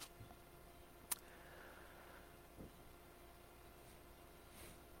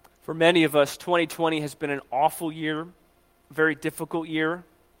For many of us, 2020 has been an awful year, a very difficult year.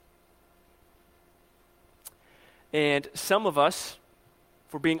 And some of us,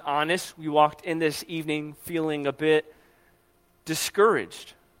 if we're being honest, we walked in this evening feeling a bit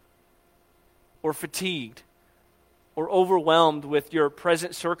discouraged or fatigued or overwhelmed with your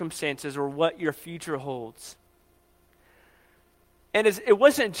present circumstances or what your future holds. And it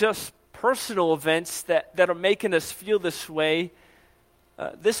wasn't just personal events that are making us feel this way.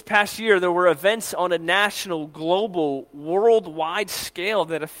 This past year, there were events on a national, global, worldwide scale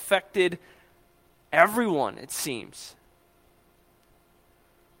that affected everyone, it seems.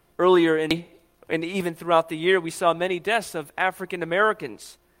 Earlier and even throughout the year, we saw many deaths of African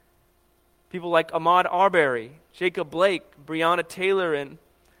Americans. People like Ahmaud Arbery, Jacob Blake, Breonna Taylor, and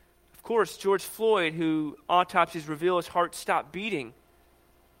of course, George Floyd, who autopsies reveal his heart stopped beating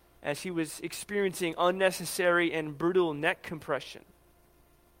as he was experiencing unnecessary and brutal neck compression.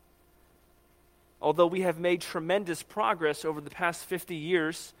 Although we have made tremendous progress over the past 50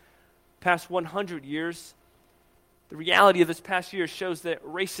 years, past 100 years, the reality of this past year shows that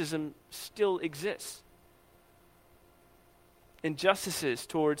racism still exists. Injustices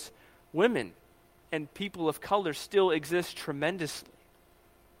towards women and people of color still exist tremendously.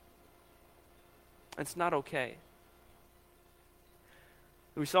 It's not okay.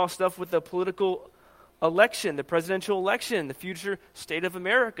 We saw stuff with the political election, the presidential election, the future state of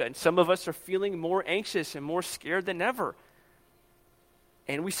America, and some of us are feeling more anxious and more scared than ever.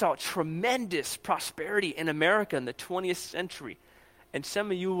 And we saw tremendous prosperity in America in the 20th century. And some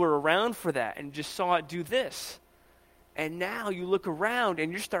of you were around for that and just saw it do this. And now you look around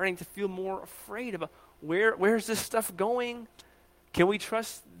and you're starting to feel more afraid about where's this stuff going? Can we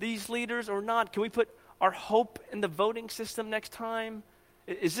trust these leaders or not? Can we put our hope in the voting system next time?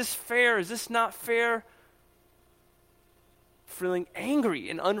 Is this fair? Is this not fair? Feeling angry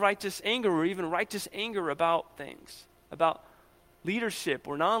and unrighteous anger or even righteous anger about things, about leadership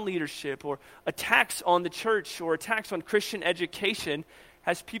or non-leadership or attacks on the church or attacks on Christian education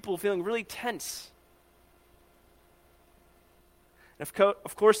has people feeling really tense.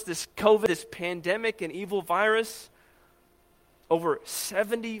 Of course, this COVID, this pandemic and evil virus, over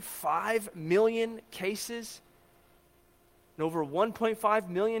 75 million cases and over 1.5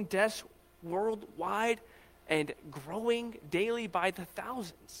 million deaths worldwide and growing daily by the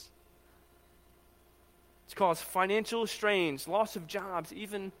thousands. It's caused financial strains, loss of jobs,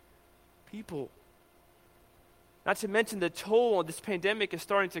 even people. Not to mention the toll this pandemic is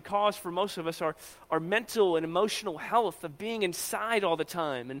starting to cause for most of us, our mental and emotional health of being inside all the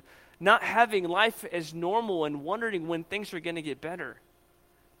time and not having life as normal and wondering when things are going to get better.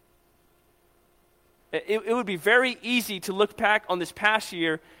 It would be very easy to look back on this past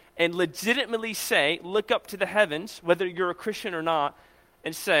year and legitimately say, look up to the heavens, whether you're a Christian or not,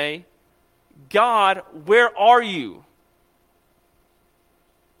 and say, God, where are you?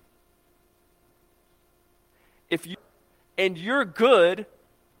 And you're good,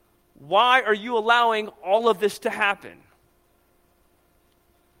 why are you allowing all of this to happen?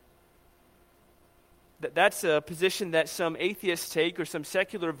 That's a position that some atheists take, or some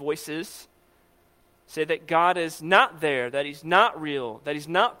secular voices say that God is not there, that he's not real, that he's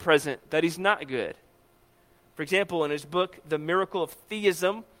not present, that he's not good. For example, in his book, The Miracle of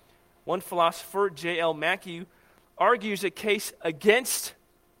Theism, one philosopher, J.L. Mackie, argues a case against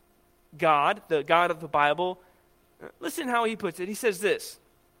God, the God of the Bible. Listen how he puts it. He says this: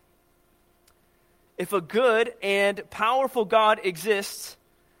 if a good and powerful God exists,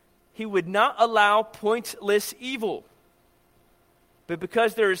 he would not allow pointless evil. But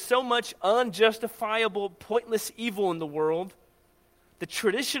because there is so much unjustifiable, pointless evil in the world, the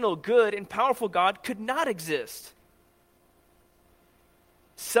traditional good and powerful God could not exist.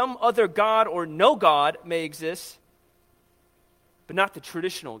 Some other God or no God may exist, but not the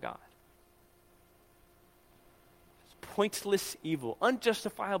traditional God. Pointless evil,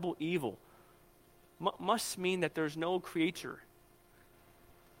 unjustifiable evil, must mean that there's no creator.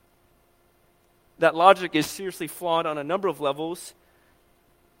 That logic is seriously flawed on a number of levels.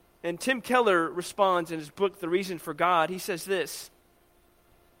 And Tim Keller responds in his book, The Reason for God. He says this: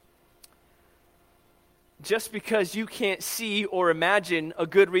 just because you can't see or imagine a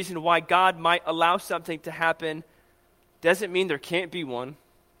good reason why God might allow something to happen doesn't mean there can't be one.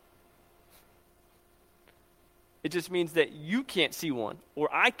 It just means that you can't see one, or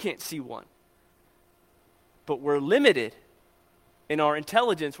I can't see one. But we're limited in our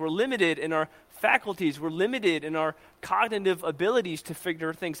intelligence, we're limited in our faculties, we're limited in our cognitive abilities to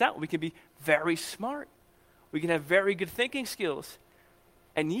figure things out. We can be very smart. We can have very good thinking skills.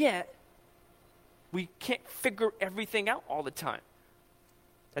 And yet, we can't figure everything out all the time.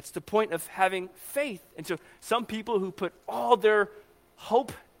 That's the point of having faith. And so some people who put all their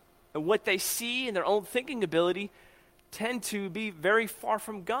hope in what they see and their own thinking ability tend to be very far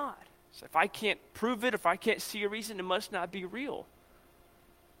from God. So if I can't prove it, if I can't see a reason, it must not be real.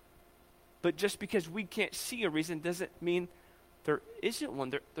 But just because we can't see a reason doesn't mean there isn't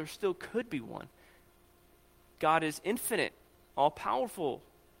one. There still could be one. God is infinite, all-powerful.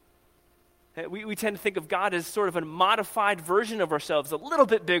 We tend to think of God as sort of a modified version of ourselves, a little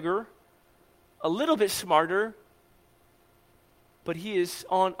bit bigger, a little bit smarter, but he is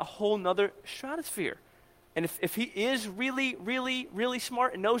on a whole nother stratosphere. And if he is really, really, really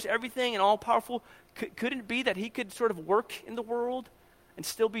smart and knows everything and all-powerful, couldn't it be that he could sort of work in the world and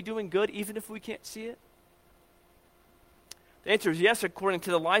still be doing good even if we can't see it? The answer is yes, according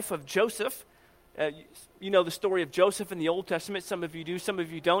to the life of Joseph. You know the story of Joseph in the Old Testament. Some of you do, some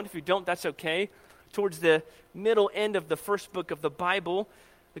of you don't. If you don't, that's okay. Towards the middle end of the first book of the Bible,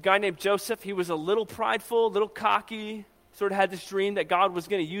 the guy named Joseph, he was a little prideful, a little cocky, sort of had this dream that God was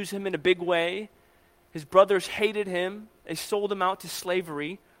going to use him in a big way. His brothers hated him. They sold him out to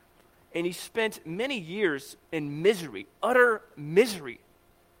slavery. And he spent many years in misery, utter misery.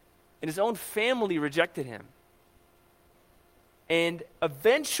 And his own family rejected him. And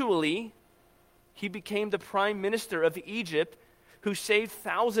eventually, he became the prime minister of Egypt, who saved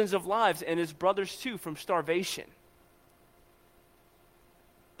thousands of lives, and his brothers too, from starvation.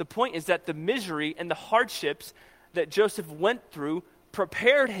 The point is that the misery and the hardships that Joseph went through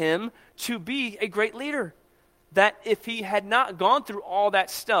prepared him to be a great leader. That if he had not gone through all that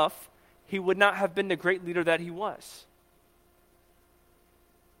stuff, he would not have been the great leader that he was.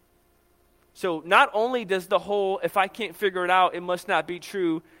 So not only does the whole, if I can't figure it out, it must not be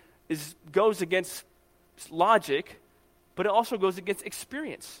true, goes against logic, but it also goes against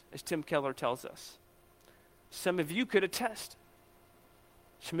experience, as Tim Keller tells us. Some of you could attest.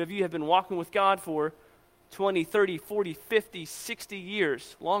 Some of you have been walking with God for 20, 30, 40, 50, 60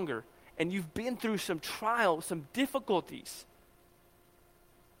 years, longer, and you've been through some trials, some difficulties.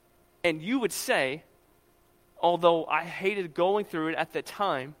 And you would say, although I hated going through it at the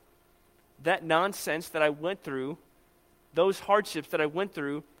time, that nonsense that I went through, those hardships that I went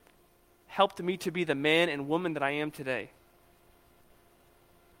through, helped me to be the man and woman that I am today.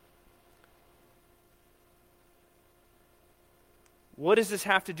 What does this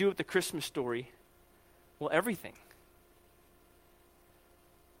have to do with the Christmas story? Well, everything.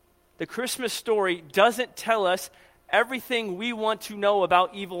 The Christmas story doesn't tell us everything we want to know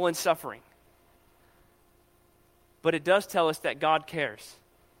about evil and suffering. But it does tell us that God cares.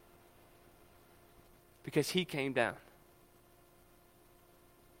 Because he came down.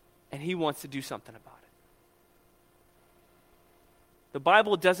 And he wants to do something about it. The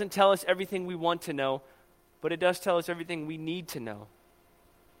Bible doesn't tell us everything we want to know, but it does tell us everything we need to know.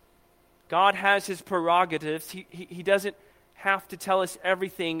 God has his prerogatives. He doesn't have to tell us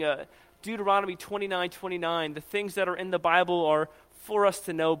everything. Deuteronomy 29:29, the things that are in the Bible are for us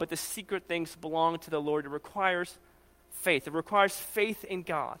to know, but the secret things belong to the Lord. It requires faith. It requires faith in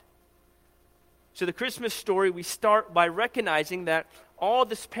God. So the Christmas story, we start by recognizing that all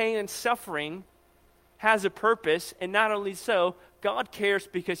this pain and suffering has a purpose, and not only so, God cares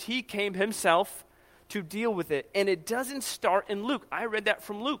because he came himself to deal with it. And it doesn't start in Luke. I read that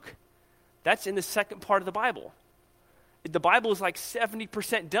from Luke. That's in the second part of the Bible. The Bible is like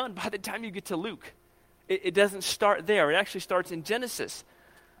 70% done by the time you get to Luke. It doesn't start there. It actually starts in Genesis.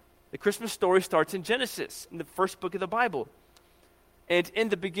 The Christmas story starts in Genesis, in the first book of the Bible. And in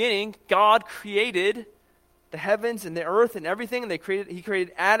the beginning, God created the heavens and the earth and everything. And he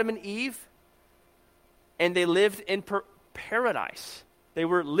created Adam and Eve. And they lived in paradise. They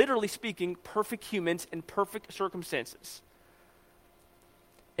were, literally speaking, perfect humans in perfect circumstances.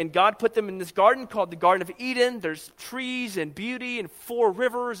 And God put them in this garden called the Garden of Eden. There's trees and beauty and 4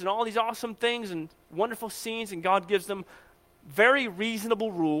 rivers and all these awesome things and wonderful scenes. And God gives them very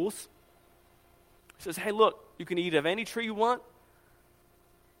reasonable rules. He says, hey, look, you can eat of any tree you want,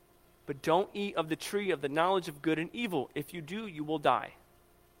 but don't eat of the tree of the knowledge of good and evil. If you do, you will die.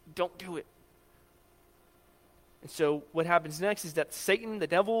 Don't do it. And so what happens next is that Satan, the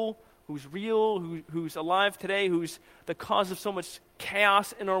devil, who's real, who's alive today, who's the cause of so much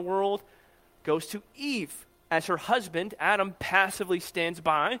chaos in our world, goes to Eve as her husband, Adam, passively stands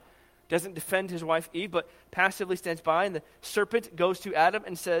by, doesn't defend his wife Eve, but passively stands by, and the serpent goes to Adam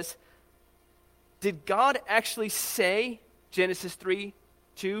and says, did God actually say, Genesis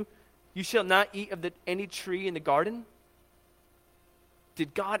 3:2, you shall not eat of any tree in the garden?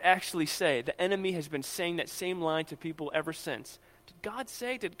 Did God actually say? The enemy has been saying that same line to people ever since. Did God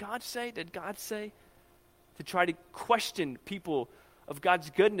say? Did God say? Did God say? To try to question people of God's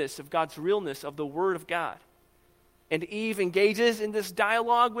goodness, of God's realness, of the Word of God. And Eve engages in this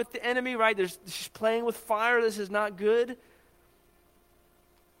dialogue with the enemy, right? She's playing with fire. This is not good.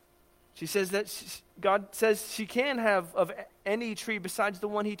 She says that God says she can have of any tree besides the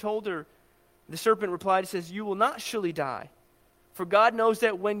one he told her. The serpent replied, says, you will not surely die. For God knows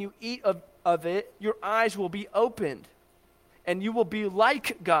that when you eat of it, your eyes will be opened, and you will be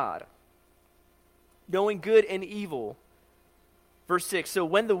like God, knowing good and evil. Verse 6, so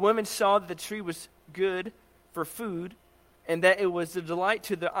when the woman saw that the tree was good for food, and that it was a delight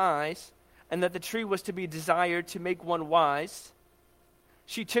to the eyes, and that the tree was to be desired to make one wise,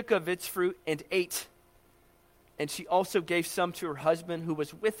 she took of its fruit and ate. And she also gave some to her husband who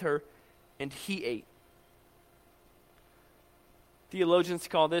was with her, and he ate. Theologians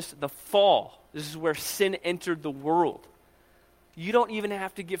call this the fall. This is where sin entered the world. You don't even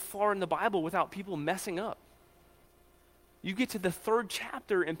have to get far in the Bible without people messing up. You get to the 3rd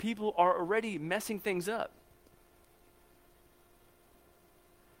chapter and people are already messing things up.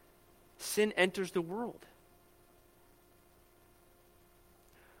 Sin enters the world.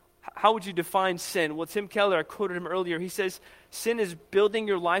 How would you define sin? Well, Tim Keller, I quoted him earlier, he says, sin is building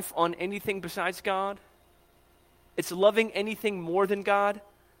your life on anything besides God. It's loving anything more than God.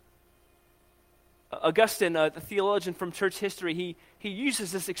 Augustine, the theologian from church history, he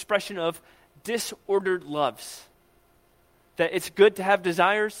uses this expression of disordered loves. That it's good to have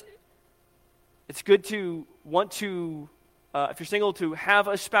desires. It's good to want to, if you're single, to have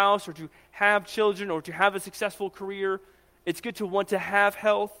a spouse or to have children or to have a successful career. It's good to want to have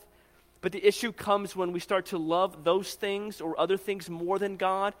health. But the issue comes when we start to love those things or other things more than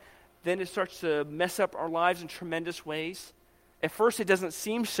God. Then it starts to mess up our lives in tremendous ways. At first it doesn't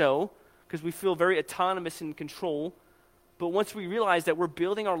seem so because we feel very autonomous and in control. But once we realize that we're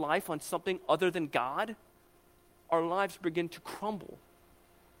building our life on something other than God, our lives begin to crumble.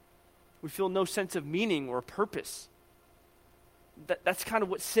 We feel no sense of meaning or purpose. That's kind of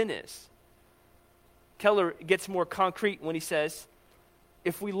what sin is. Keller gets more concrete when he says,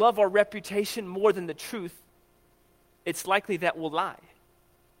 if we love our reputation more than the truth, it's likely that we'll lie.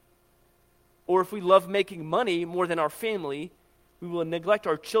 Or if we love making money more than our family, we will neglect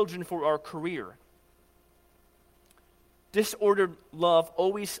our children for our career. Disordered love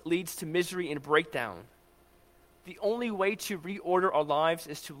always leads to misery and breakdown. The only way to reorder our lives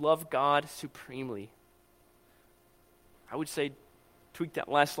is to love God supremely. I would say, tweak that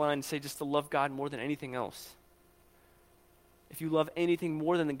last line and say just to love God more than anything else. If you love anything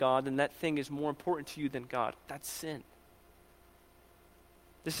more than God, then that thing is more important to you than God. That's sin.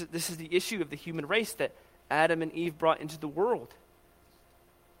 This is the issue of the human race that Adam and Eve brought into the world.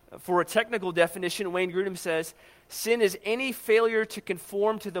 For a technical definition, Wayne Grudem says, sin is any failure to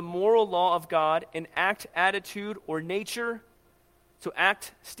conform to the moral law of God in act, attitude, or nature. So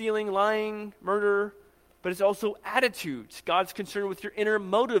act, stealing, lying, murder, but it's also attitudes. God's concerned with your inner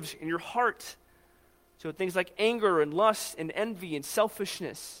motives in your heart. So things like anger and lust and envy and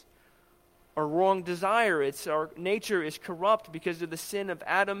selfishness or wrong desire. It's our nature is corrupt because of the sin of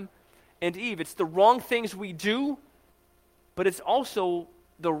Adam and Eve. It's the wrong things we do, but it's also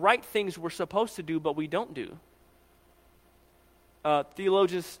the right things we're supposed to do, but we don't do.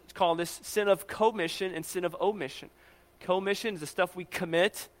 Theologians call this sin of commission and sin of omission. Commission is the stuff we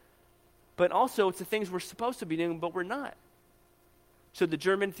commit, but also it's the things we're supposed to be doing, but we're not. So the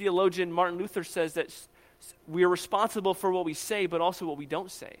German theologian Martin Luther says that we are responsible for what we say, but also what we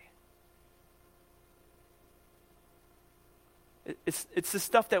don't say. It's the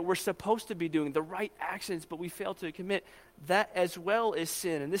stuff that we're supposed to be doing, the right actions, but we fail to commit. That as well is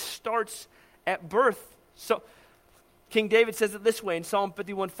sin. And this starts at birth. So King David says it this way in Psalm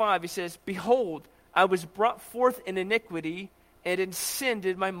 51:5. He says, behold, I was brought forth in iniquity, and in sin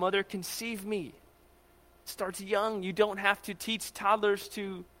did my mother conceive me. It starts young. You don't have to teach toddlers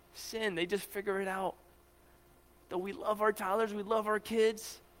to sin. They just figure it out. Though we love our toddlers, we love our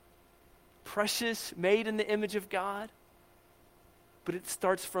kids. Precious, made in the image of God. But it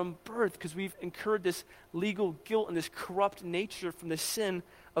starts from birth because we've incurred this legal guilt and this corrupt nature from the sin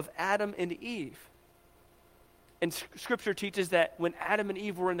of Adam and Eve. And Scripture teaches that when Adam and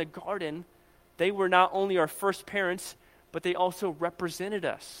Eve were in the garden, they were not only our first parents, but they also represented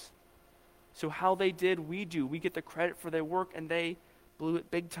us. So how they did, we do. We get the credit for their work, and they blew it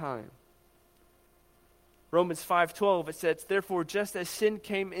big time. Romans 5:12, it says, therefore, just as sin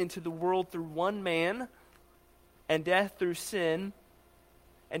came into the world through one man, and death through sin,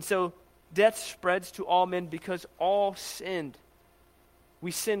 and so death spreads to all men because all sinned.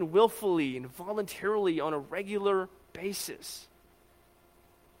 We sin willfully and voluntarily on a regular basis.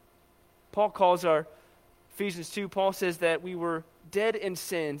 Paul calls our Ephesians 2, Paul says that we were dead in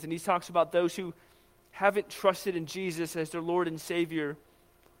sins, and he talks about those who haven't trusted in Jesus as their Lord and Savior.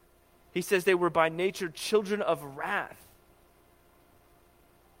 He says they were by nature children of wrath.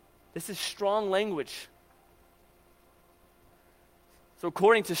 This is strong language. So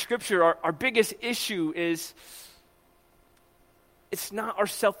according to Scripture, our biggest issue is it's not our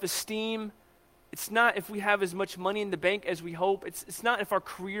self-esteem. It's not if we have as much money in the bank as we hope. It's not if our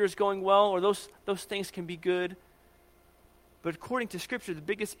career is going well, or those things can be good. But according to Scripture, the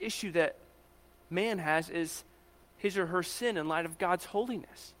biggest issue that man has is his or her sin in light of God's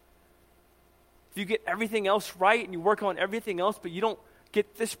holiness. If you get everything else right and you work on everything else, but you don't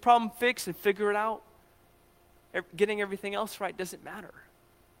get this problem fixed and figure it out, getting everything else right doesn't matter.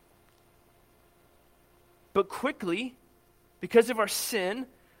 But quickly, because of our sin,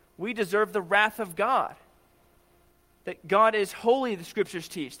 we deserve the wrath of God. That God is holy, the Scriptures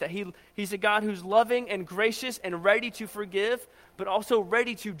teach. That He's a God who's loving and gracious and ready to forgive, but also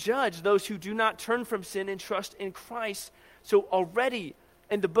ready to judge those who do not turn from sin and trust in Christ. So already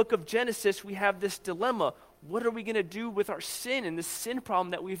in the book of Genesis, we have this dilemma. What are we going to do with our sin and the sin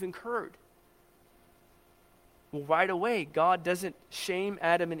problem that we've incurred? Well, right away, God doesn't shame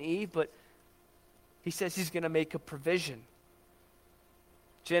Adam and Eve, but He says He's going to make a provision.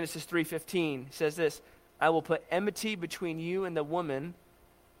 Genesis 3:15 says this, I will put enmity between you and the woman,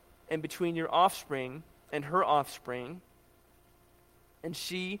 and between your offspring and her offspring, and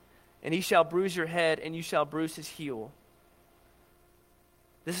he shall bruise your head, and you shall bruise his heel.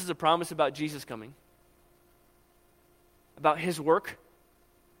 This is a promise about Jesus coming, about his work,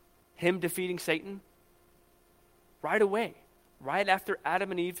 him defeating Satan. Right away, right after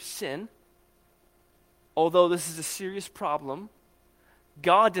Adam and Eve sin, although this is a serious problem,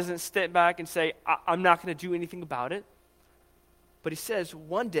 God doesn't step back and say, I'm not going to do anything about it. But He says,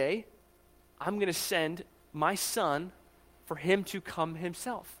 one day, I'm going to send my Son for Him to come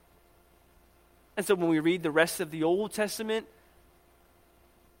Himself. And so when we read the rest of the Old Testament,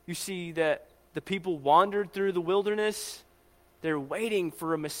 you see that the people wandered through the wilderness. They're waiting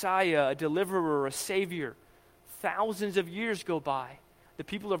for a Messiah, a deliverer, a Savior. Thousands of years go by. The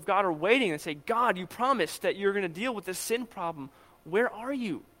people of God are waiting and say, God, you promised that you're going to deal with this sin problem. Where are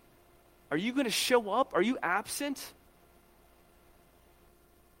you? Are you going to show up? Are you absent?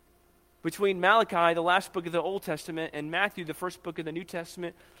 Between Malachi, the last book of the Old Testament, and Matthew, the first book of the New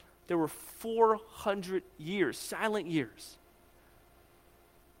Testament, there were 400 years, silent years.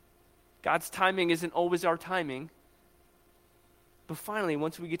 God's timing isn't always our timing. But finally,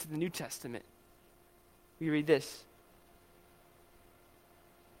 once we get to the New Testament, we read this.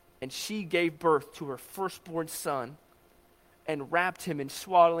 And she gave birth to her firstborn son, and wrapped him in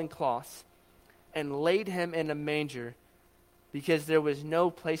swaddling cloths, and laid him in a manger, because there was no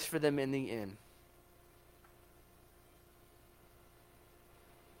place for them in the inn.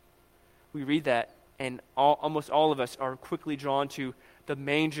 We read that, and almost all of us are quickly drawn to the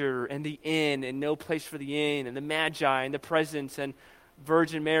manger and the inn, and no place for the inn, and the Magi, and the presents, and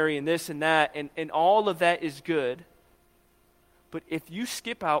Virgin Mary, and this and that, and all of that is good. But if you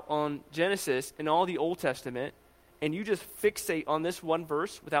skip out on Genesis and all the Old Testament, and you just fixate on this one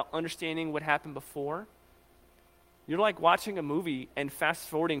verse without understanding what happened before, you're like watching a movie and fast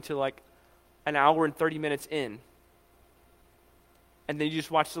forwarding to like an hour and 30 minutes in. And then you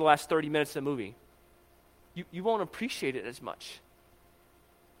just watch the last 30 minutes of the movie. You won't appreciate it as much.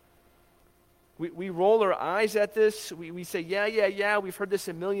 We roll our eyes at this. We say, yeah, we've heard this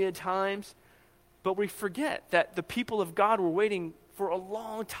a million times. But we forget that the people of God were waiting for a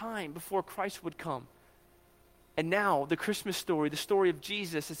long time before Christ would come. And now, the Christmas story, the story of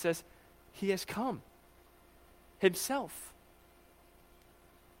Jesus, it says, He has come Himself.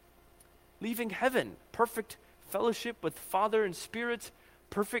 Leaving heaven, perfect fellowship with Father and Spirit,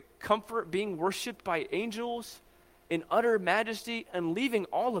 perfect comfort, being worshipped by angels in utter majesty, and leaving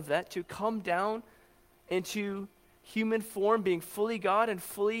all of that to come down into human form, being fully God and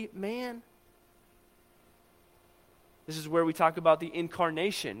fully man. This is where we talk about the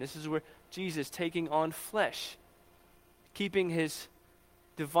incarnation. This is where Jesus taking on flesh, keeping His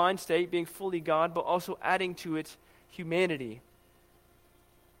divine state, being fully God, but also adding to it humanity.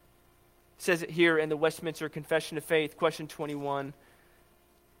 It says it here in the Westminster Confession of Faith, question 21.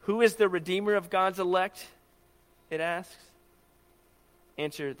 Who is the Redeemer of God's elect? It asks.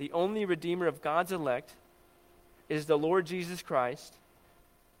 Answer, the only Redeemer of God's elect is the Lord Jesus Christ,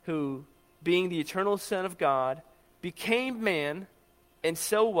 who, being the eternal Son of God, became man, and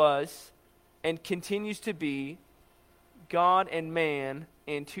so was, and continues to be, God and man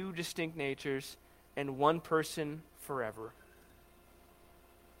in two distinct natures, and one person forever.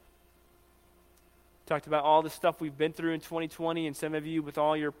 Talked about all the stuff we've been through in 2020, and some of you with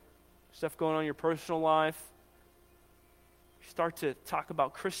all your stuff going on in your personal life. You start to talk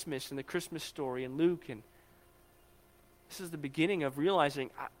about Christmas and the Christmas story and Luke, and this is the beginning of realizing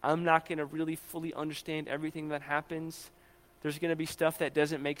I'm not going to really fully understand everything that happens. There's going to be stuff that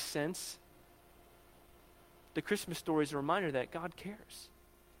doesn't make sense. The Christmas story is a reminder that God cares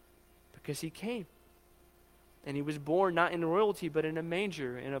because he came. And he was born not in royalty, but in a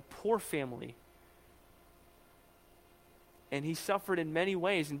manger, in a poor family. And he suffered in many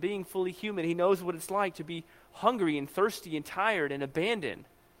ways. And being fully human, he knows what it's like to be hungry and thirsty and tired and abandoned.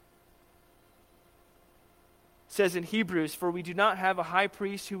 It says in Hebrews, "For we do not have a high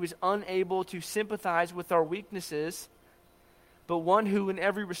priest who is unable to sympathize with our weaknesses, but one who in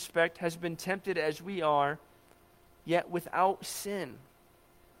every respect has been tempted as we are, yet without sin."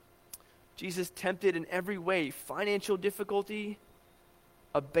 Jesus tempted in every way, financial difficulty,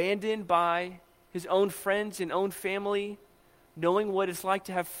 abandoned by his own friends and own family, knowing what it's like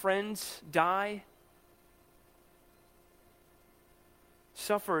to have friends die,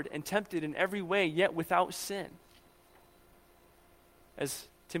 suffered and tempted in every way, yet without sin. As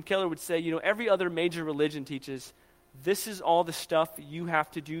Tim Keller would say, every other major religion teaches, this is all the stuff you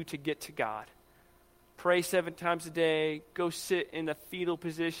have to do to get to God. Pray 7 times a day, go sit in a fetal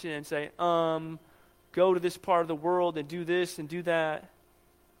position and say, go to this part of the world and do this and do that.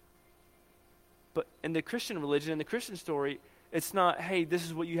 But in the Christian religion, in the Christian story, it's not, hey, this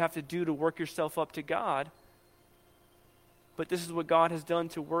is what you have to do to work yourself up to God, but this is what God has done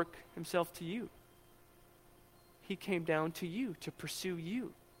to work himself to you. He came down to you to pursue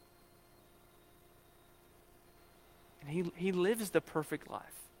you. And he lives the perfect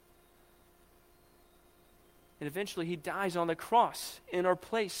life. And eventually he dies on the cross in our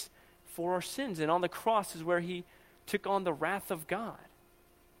place for our sins. And on the cross is where he took on the wrath of God.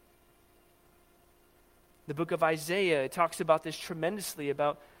 The book of Isaiah, it talks about this tremendously,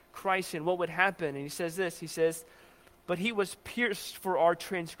 about Christ and what would happen. And he says this, he says, "But he was pierced for our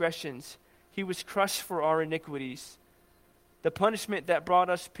transgressions. He was crushed for our iniquities. The punishment that brought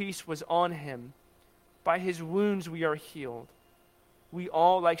us peace was on him. By his wounds we are healed. We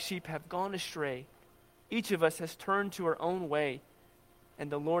all like sheep have gone astray. Each of us has turned to our own way, and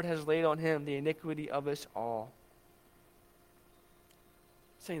the Lord has laid on him the iniquity of us all."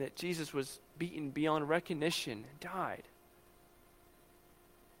 Saying that Jesus was beaten beyond recognition, died,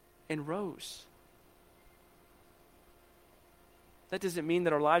 and rose. That doesn't mean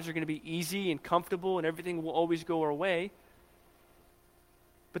that our lives are going to be easy and comfortable and everything will always go our way.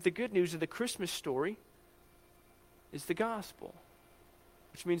 But the good news of the Christmas story is the gospel,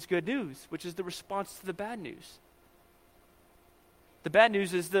 which means good news, which is the response to the bad news. The bad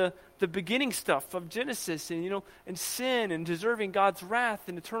news is the beginning stuff of Genesis and sin and deserving God's wrath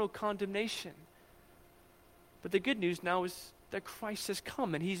and eternal condemnation. But the good news now is that Christ has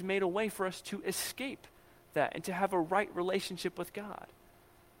come and he's made a way for us to escape that and to have a right relationship with God.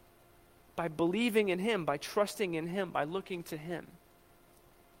 By believing in him, by trusting in him, by looking to him.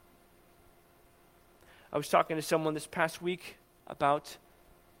 I was talking to someone this past week about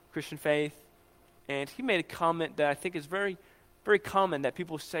Christian faith, and he made a comment that I think is very, very common that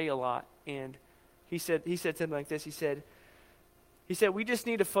people say a lot. And he said something like this. He said, "We just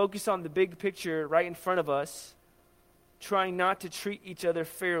need to focus on the big picture right in front of us, trying to treat each other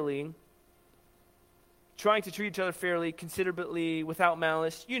fairly, considerately, without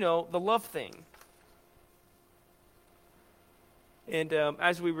malice, the love thing." And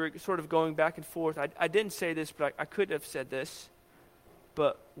as we were sort of going back and forth, I didn't say this, but I could have said this.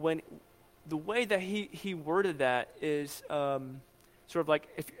 But when the way that he worded that is sort of like,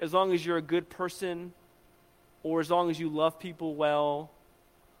 as long as you're a good person, or as long as you love people well,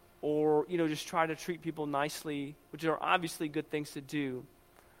 or just try to treat people nicely, which are obviously good things to do.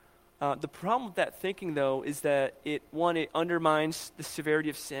 The problem with that thinking, though, is that it undermines the severity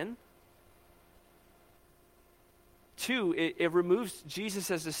of sin. 2, it removes Jesus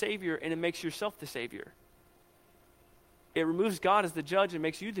as the Savior and it makes yourself the Savior. It removes God as the judge and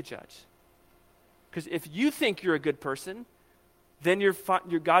makes you the judge. Because if you think you're a good person, then your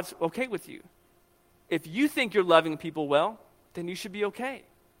God's okay with you. If you think you're loving people well, then you should be okay.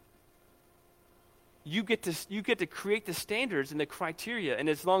 You get to create the standards and the criteria, and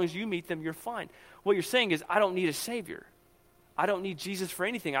as long as you meet them, you're fine. What you're saying is, I don't need a Savior. I don't need Jesus for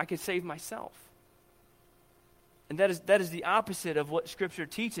anything. I can save myself. And that is the opposite of what Scripture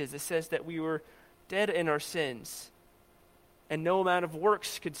teaches. It says that we were dead in our sins, and no amount of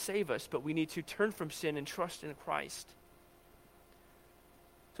works could save us, but we need to turn from sin and trust in Christ.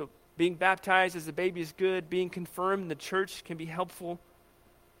 So being baptized as a baby is good. Being confirmed in the church can be helpful.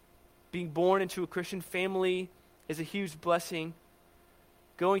 Being born into a Christian family is a huge blessing.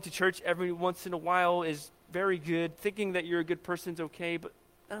 Going to church every once in a while is very good. Thinking that you're a good person is okay, but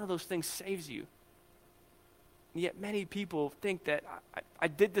none of those things saves you. And yet many people think that I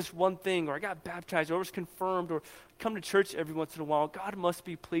did this one thing, or I got baptized, or I was confirmed, or come to church every once in a while. God must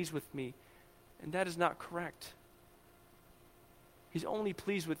be pleased with me. And that is not correct. He's only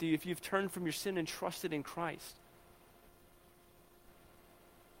pleased with you if you've turned from your sin and trusted in Christ.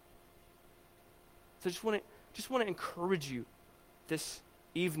 So I just want to encourage you this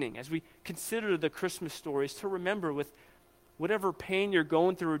evening as we consider the Christmas stories to remember, with whatever pain you're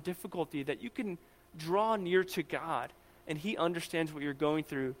going through or difficulty, that you can draw near to God and He understands what you're going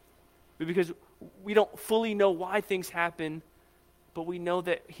through. Because we don't fully know why things happen, but we know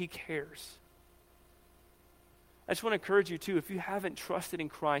that He cares. I just want to encourage you too, if you haven't trusted in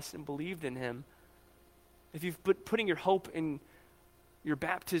Christ and believed in Him, if you've putting your hope in your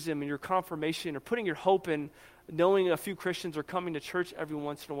baptism and your confirmation, or putting your hope in knowing a few Christians or coming to church every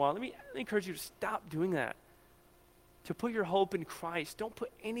once in a while, let me encourage you to stop doing that. To put your hope in Christ. Don't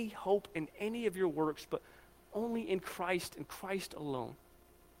put any hope in any of your works, but only in Christ and Christ alone.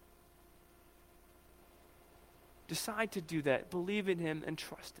 Decide to do that. Believe in Him and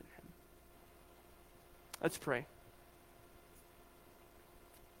trust in Him. Let's pray.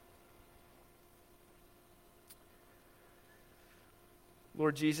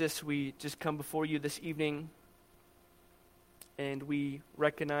 Lord Jesus, we just come before you this evening, and we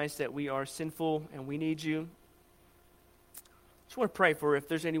recognize that we are sinful and we need you. Just want to pray for if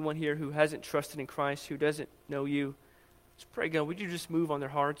there's anyone here who hasn't trusted in Christ, who doesn't know you. Just pray, God, would you just move on their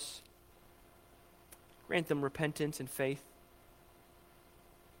hearts? Grant them repentance and faith.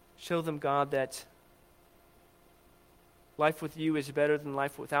 Show them, God, that life with you is better than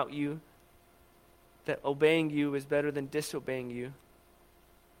life without you, that obeying you is better than disobeying you.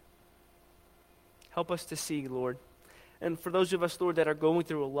 Help us to see, Lord. And for those of us, Lord, that are going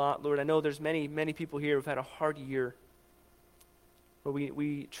through a lot, Lord, I know there's many, many people here who've had a hard year, where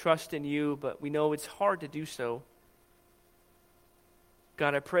we trust in you, but we know it's hard to do so.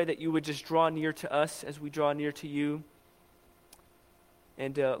 God, I pray that you would just draw near to us as we draw near to you.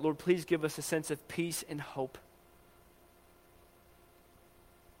 And Lord, please give us a sense of peace and hope.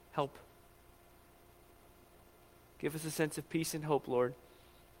 Help. Give us a sense of peace and hope, Lord.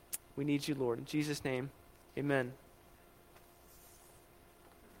 We need you, Lord. In Jesus' name, amen.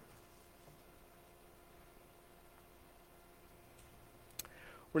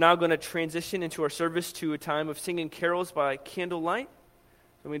 We're now going to transition into our service to a time of singing carols by candlelight.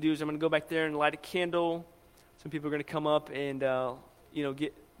 What I'm going to do is I'm going to go back there and light a candle. Some people are going to come up and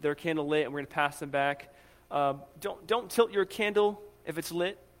get their candle lit, and we're going to pass them back. Don't tilt your candle if it's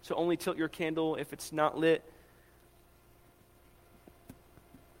lit, so only tilt your candle if it's not lit.